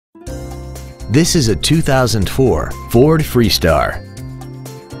This is a 2004 Ford Freestar.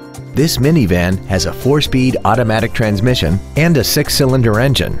 This minivan has a 4-speed automatic transmission and a 6-cylinder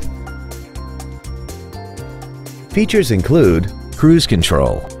engine. Features include cruise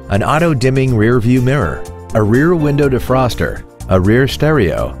control, an auto-dimming rear-view mirror, a rear window defroster, a rear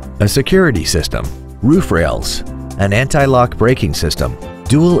stereo, a security system, roof rails, an anti-lock braking system,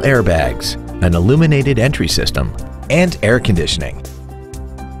 dual airbags, an illuminated entry system, and air conditioning.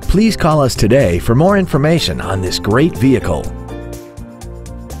 Please call us today for more information on this great vehicle.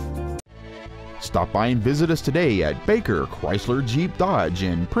 Stop by and visit us today at Baker Chrysler Jeep Dodge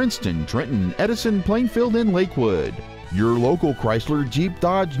in Princeton, Trenton, Edison, Plainfield, and Lakewood. Your local Chrysler Jeep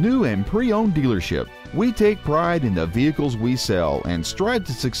Dodge new and pre-owned dealership. We take pride in the vehicles we sell and strive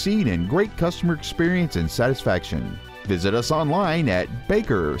to succeed in great customer experience and satisfaction. Visit us online at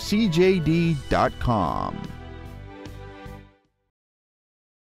bakercjd.com.